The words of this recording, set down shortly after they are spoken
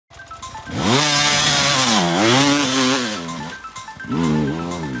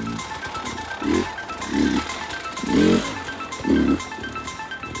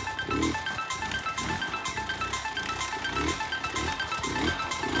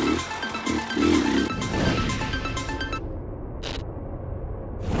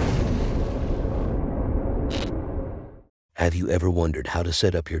Have you ever wondered how to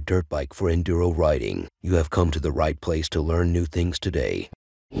set up your dirt bike for enduro riding? You have come to the right place to learn new things today.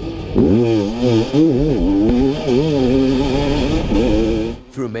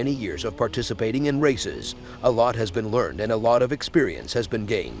 Through many years of participating in races, a lot has been learned and a lot of experience has been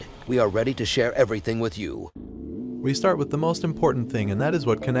gained. We are ready to share everything with you. We start with the most important thing, and that is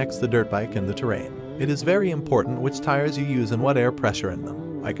what connects the dirt bike and the terrain. It is very important which tires you use and what air pressure in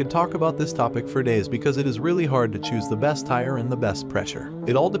them. I could talk about this topic for days because it is really hard to choose the best tire and the best pressure.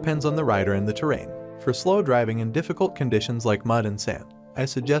 It all depends on the rider and the terrain. For slow driving in difficult conditions like mud and sand, I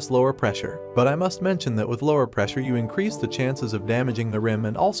suggest lower pressure, but I must mention that with lower pressure you increase the chances of damaging the rim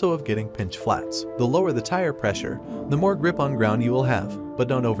and also of getting pinch flats. The lower the tire pressure, the more grip on ground you will have, but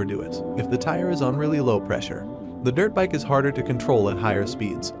don't overdo it. If the tire is on really low pressure, the dirt bike is harder to control at higher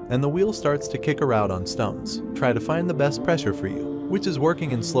speeds, and the wheel starts to kick around on stones. Try to find the best pressure for you, which is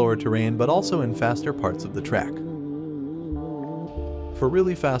working in slower terrain but also in faster parts of the track. For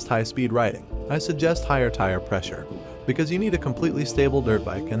really fast high-speed riding, I suggest higher tire pressure, because you need a completely stable dirt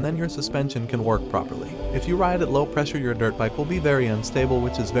bike and then your suspension can work properly. If you ride at low pressure, your dirt bike will be very unstable,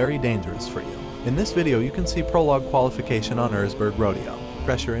 which is very dangerous for you. In this video you can see prologue qualification on Erzberg rodeo.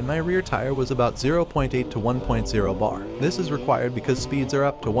 Pressure in my rear tire was about 0.8 to 1.0 bar. This is required because speeds are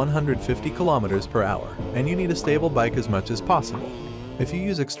up to 150 km per hour, and you need a stable bike as much as possible. If you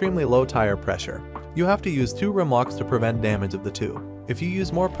use extremely low tire pressure, you have to use 2 rim locks to prevent damage of the tube. If you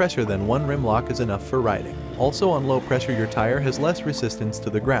use more pressure than 1 rim lock is enough for riding. Also on low pressure your tire has less resistance to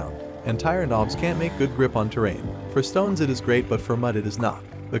the ground, and tire knobs can't make good grip on terrain. For stones it is great, but for mud it is not.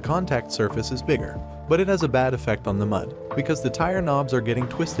 The contact surface is bigger, but it has a bad effect on the mud, because the tire knobs are getting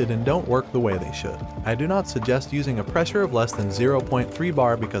twisted and don't work the way they should. I do not suggest using a pressure of less than 0.3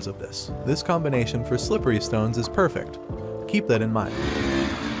 bar because of this. This combination for slippery stones is perfect. Keep that in mind.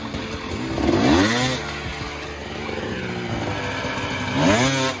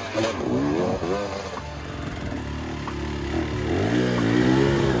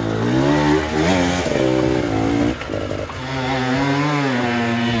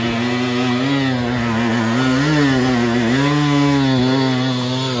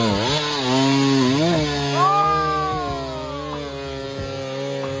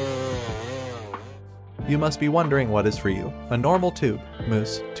 You must be wondering what is for you. A normal tube,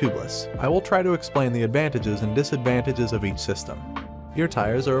 mousse, tubeless. I will try to explain the advantages and disadvantages of each system. Your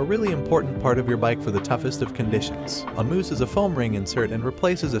tires are a really important part of your bike for the toughest of conditions. A mousse is a foam ring insert and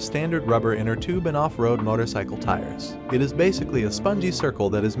replaces a standard rubber inner tube in off-road motorcycle tires. It is basically a spongy circle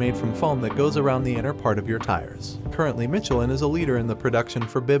that is made from foam that goes around the inner part of your tires. Currently, Michelin is a leader in the production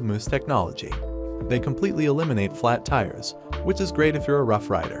for bib mousse technology. They completely eliminate flat tires, which is great if you're a rough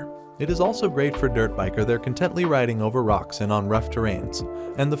rider. It is also great for dirt biker they're contently riding over rocks and on rough terrains,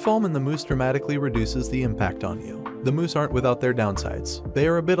 and the foam in the mousse dramatically reduces the impact on you. The mousse aren't without their downsides. They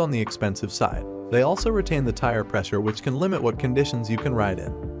are a bit on the expensive side. They also retain the tire pressure, which can limit what conditions you can ride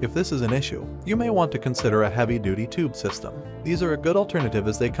in. If this is an issue, you may want to consider a heavy-duty tube system. These are a good alternative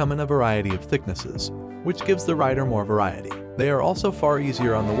as they come in a variety of thicknesses, which gives the rider more variety. They are also far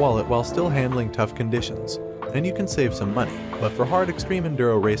easier on the wallet while still handling tough conditions, and you can save some money. But for hard extreme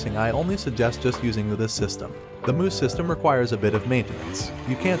enduro racing, I only suggest just using this system. The mousse system requires a bit of maintenance.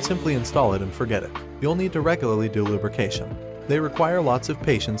 You can't simply install it and forget it. You'll need to regularly do lubrication. They require lots of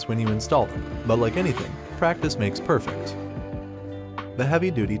patience when you install them, but like anything, practice makes perfect. The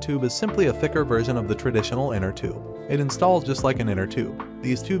heavy-duty tube is simply a thicker version of the traditional inner tube. It installs just like an inner tube.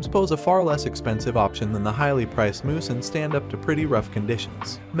 These tubes pose a far less expensive option than the highly priced mousse and stand up to pretty rough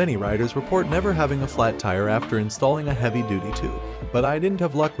conditions. Many riders report never having a flat tire after installing a heavy-duty tube. But I didn't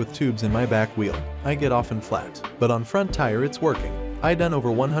have luck with tubes in my back wheel. I get often flat. But on front tire it's working. I done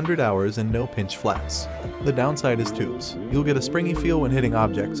over 100 hours and no pinch flats. The downside is tubes. You'll get a springy feel when hitting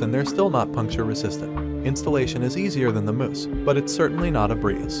objects and they're still not puncture resistant. Installation is easier than the mousse, but it's certainly not a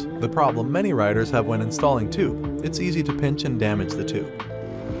breeze. The problem many riders have when installing tube, it's easy to pinch and damage the tube.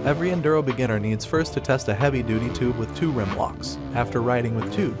 Every enduro beginner needs first to test a heavy-duty tube with 2 rim locks. After riding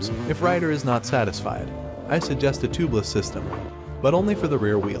with tubes, if rider is not satisfied, I suggest a tubeless system, but only for the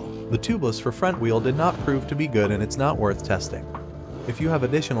rear wheel. The tubeless for front wheel did not prove to be good and it's not worth testing. If you have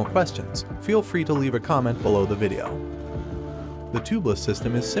additional questions, feel free to leave a comment below the video. The tubeless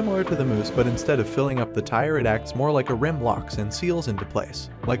system is similar to the MOUSSES, but instead of filling up the tire, it acts more like a rim, locks and seals into place.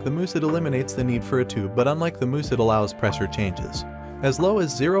 Like the MOUSSES, it eliminates the need for a tube, but unlike the MOUSSES, it allows pressure changes. As low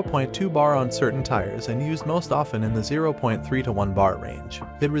as 0.2 bar on certain tires and used most often in the 0.3 to 1 bar range.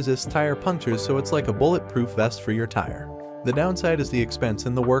 It resists tire punctures, so it's like a bulletproof vest for your tire. The downside is the expense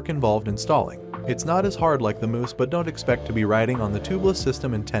and the work involved installing. It's not as hard like the MOUSSES, but don't expect to be riding on the tubeless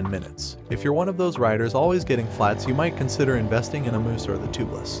system in 10 minutes. If you're one of those riders always getting flats, you might consider investing in a MOUSSES or the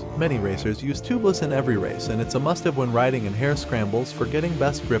tubeless. Many racers use tubeless in every race, and it's a must-have when riding in hair scrambles for getting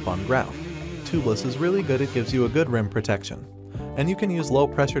best grip on ground. Tubeless is really good, it gives you a good rim protection. And you can use low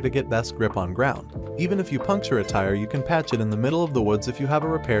pressure to get best grip on ground. Even if you puncture a tire, you can patch it in the middle of the woods if you have a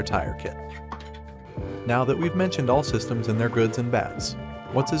repair tire kit. Now that we've mentioned all systems and their goods and bads,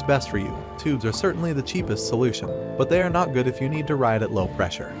 what's is best for you? Tubes are certainly the cheapest solution, but they are not good if you need to ride at low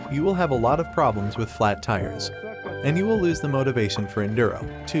pressure. You will have a lot of problems with flat tires, and you will lose the motivation for enduro.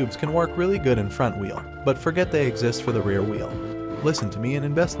 Tubes can work really good in front wheel, but forget they exist for the rear wheel. Listen to me and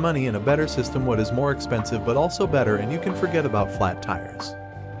invest money in a better system. What is more expensive but also better, and you can forget about flat tires.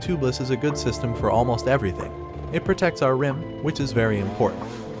 Tubeless is a good system for almost everything. It protects our rim, which is very important.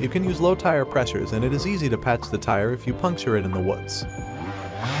 You can use low tire pressures, and it is easy to patch the tire if you puncture it in the woods.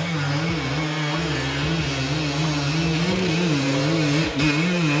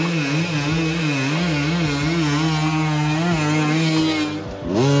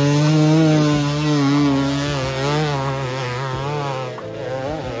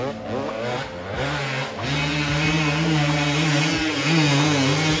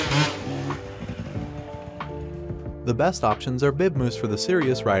 The best options are bib MOUSSES for the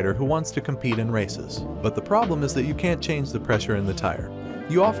serious rider who wants to compete in races. But the problem is that you can't change the pressure in the tire.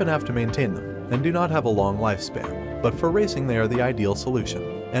 You often have to maintain them, and do not have a long lifespan. But for racing they are the ideal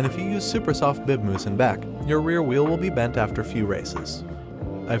solution. And if you use super soft bib MOUSSES in back, your rear wheel will be bent after few races.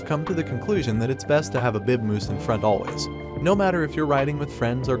 I've come to the conclusion that it's best to have a bib MOUSSES in front always, no matter if you're riding with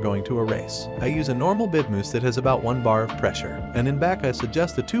friends or going to a race. I use a normal bib MOUSSES that has about 1 bar of pressure, and in back I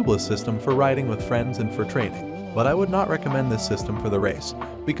suggest a tubeless system for riding with friends and for training. But I would not recommend this system for the race,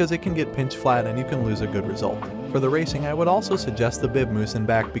 because it can get pinch flat and you can lose a good result. For the racing, I would also suggest the bib MOUSSES in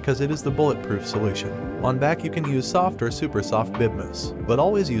back because it is the bulletproof solution. On back you can use soft or super soft bib MOUSSES, but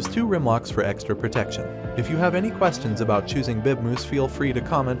always use 2 rim locks for extra protection. If you have any questions about choosing bib MOUSSES, feel free to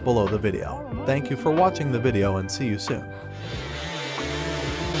comment below the video. Thank you for watching the video and see you soon.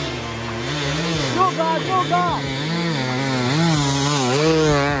 Go God, go God!